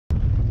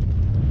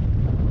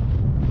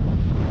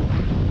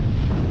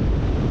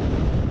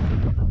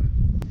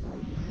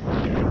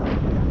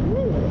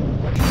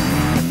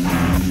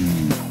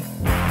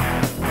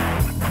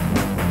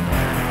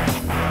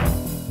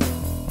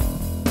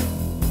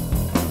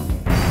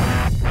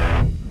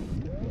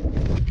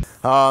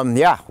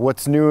Yeah,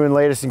 what's new and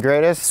latest and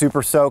greatest?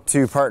 Super stoked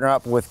to partner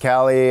up with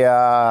Cali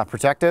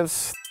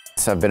Protectives.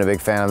 I've been a big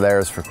fan of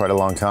theirs for quite a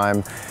long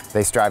time.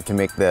 They strive to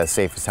make the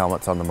safest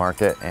helmets on the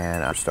market,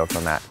 and I'm stoked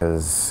on that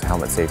because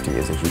helmet safety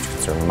is a huge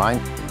concern of mine.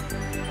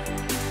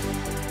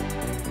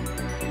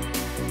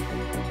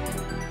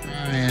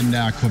 In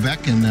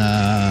Quebec in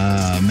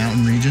the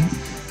mountain region,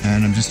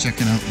 and I'm just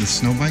checking out the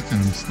snow bike that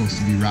I'm supposed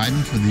to be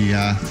riding for the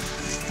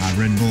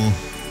Red Bull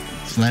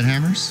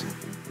Sledhammers.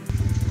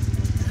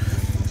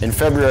 In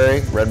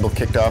February, Red Bull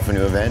kicked off a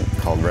new event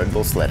called Red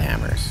Bull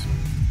Sledhammers.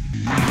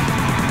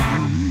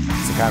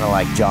 It's kind of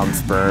like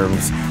jumps,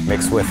 berms,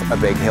 mixed with a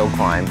big hill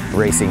climb,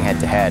 racing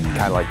head-to-head,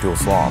 kind of like dual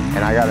slalom.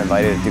 And I got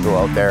invited to go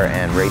out there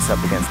and race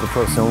up against the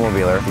pro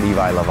snowmobiler,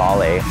 Levi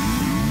Lavalle.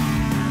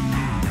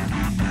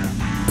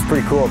 It's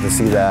pretty cool to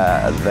see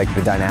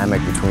the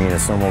dynamic between a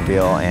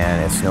snowmobile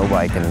and a snow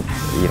bike, and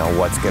you know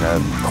what's gonna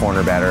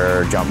corner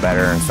better, jump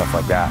better, and stuff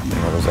like that. You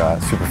know, it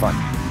was super fun.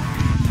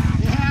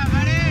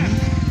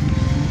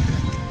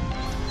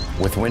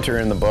 With winter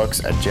in the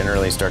books, I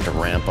generally start to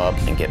ramp up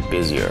and get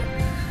busier.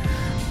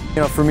 You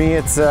know, for me,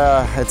 it's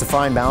a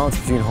fine balance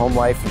between home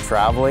life and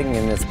traveling,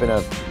 and it's been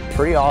a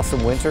pretty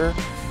awesome winter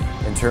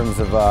in terms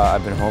of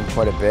I've been home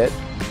quite a bit.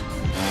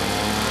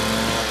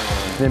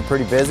 Been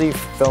pretty busy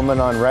filming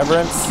on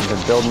Reverence,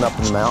 been building up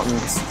in the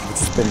mountains, which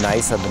has been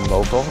nice. I've been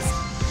local.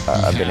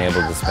 I've been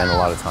able to spend a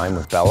lot of time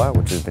with Bella,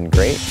 which has been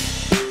great.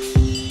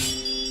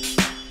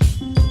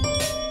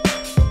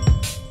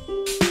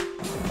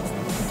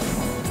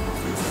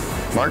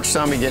 March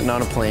saw me getting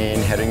on a plane,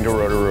 heading to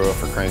Rotorua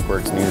for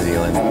Crankworks New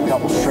Zealand. A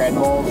couple shred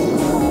bowls,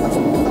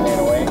 staying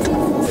away.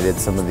 I did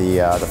some of the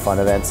fun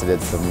events. I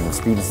did some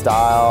speed and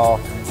style,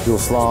 dual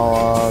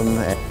slalom,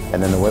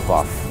 and then the whip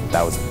off.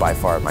 That was by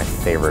far my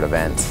favorite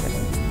event.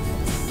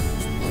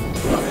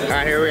 All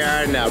right, here we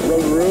are in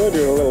Rotorua,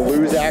 doing a little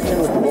lose action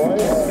with the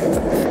boys.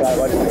 Got a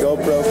bunch of the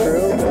GoPro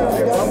crew.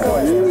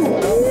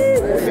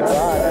 Look at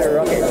that,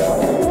 okay,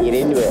 get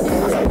into it.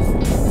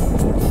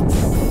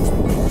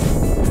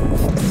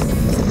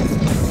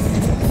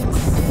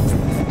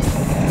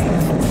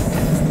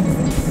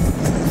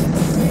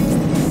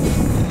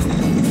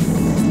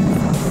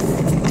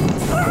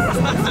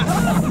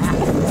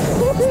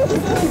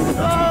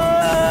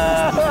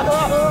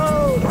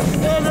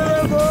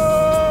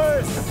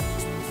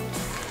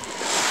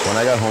 When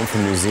I got home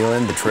from New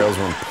Zealand, the trails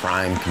were in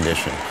prime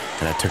condition,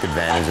 and I took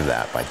advantage of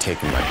that by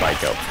taking my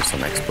bike out for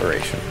some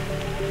exploration.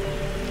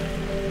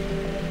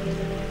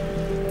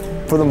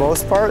 For the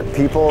most part,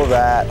 people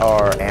that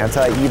are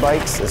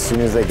anti-e-bikes, as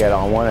soon as they get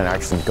on one and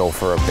actually go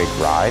for a big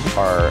ride,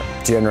 are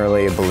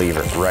generally a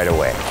believer right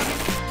away.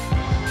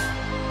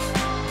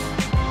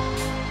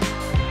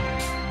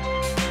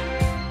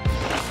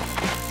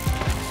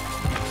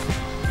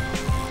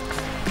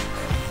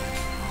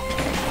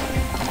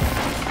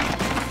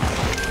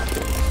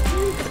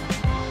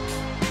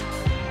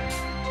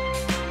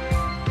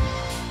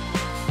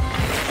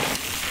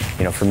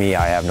 You know, for me,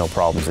 I have no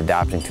problems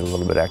adapting to a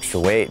little bit extra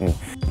weight and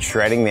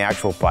shredding the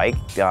actual bike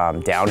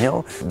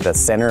downhill. The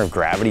center of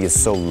gravity is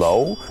so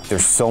low,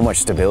 there's so much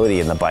stability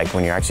in the bike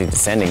when you're actually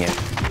descending it.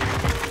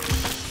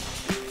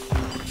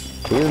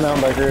 These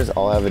mountain bikers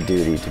all have a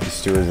duty to be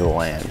stewards of the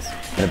land.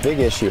 And a big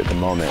issue at the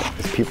moment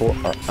is people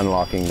are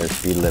unlocking their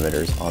speed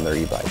limiters on their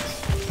e-bikes.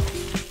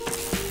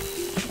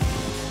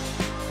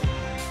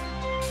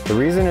 The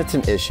reason it's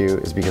an issue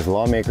is because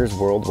lawmakers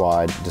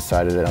worldwide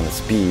decided that on the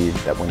speed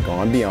that when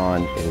gone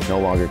beyond, it is no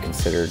longer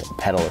considered a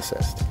pedal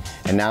assist,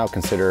 and now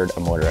considered a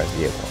motorized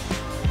vehicle.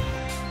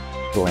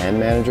 The land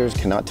managers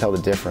cannot tell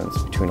the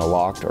difference between a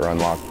locked or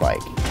unlocked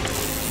bike,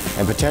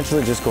 and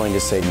potentially just going to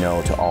say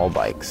no to all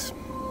bikes.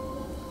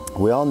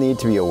 We all need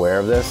to be aware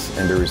of this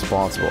and be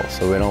responsible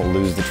so we don't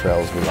lose the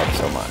trails we love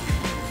so much.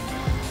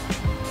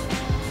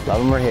 Love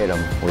them or hate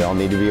them, we all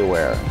need to be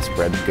aware and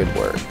spread the good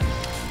word.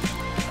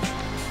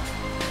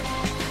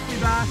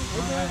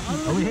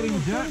 Are we hitting the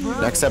dirt,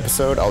 bro? Next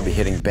episode, I'll be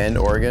hitting Bend,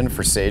 Oregon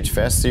for Sage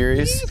Fest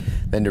series,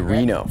 then to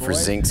Reno for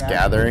Zink's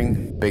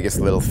Gathering, biggest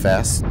little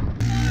fest.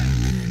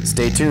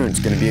 Stay tuned, it's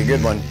gonna be a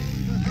good one.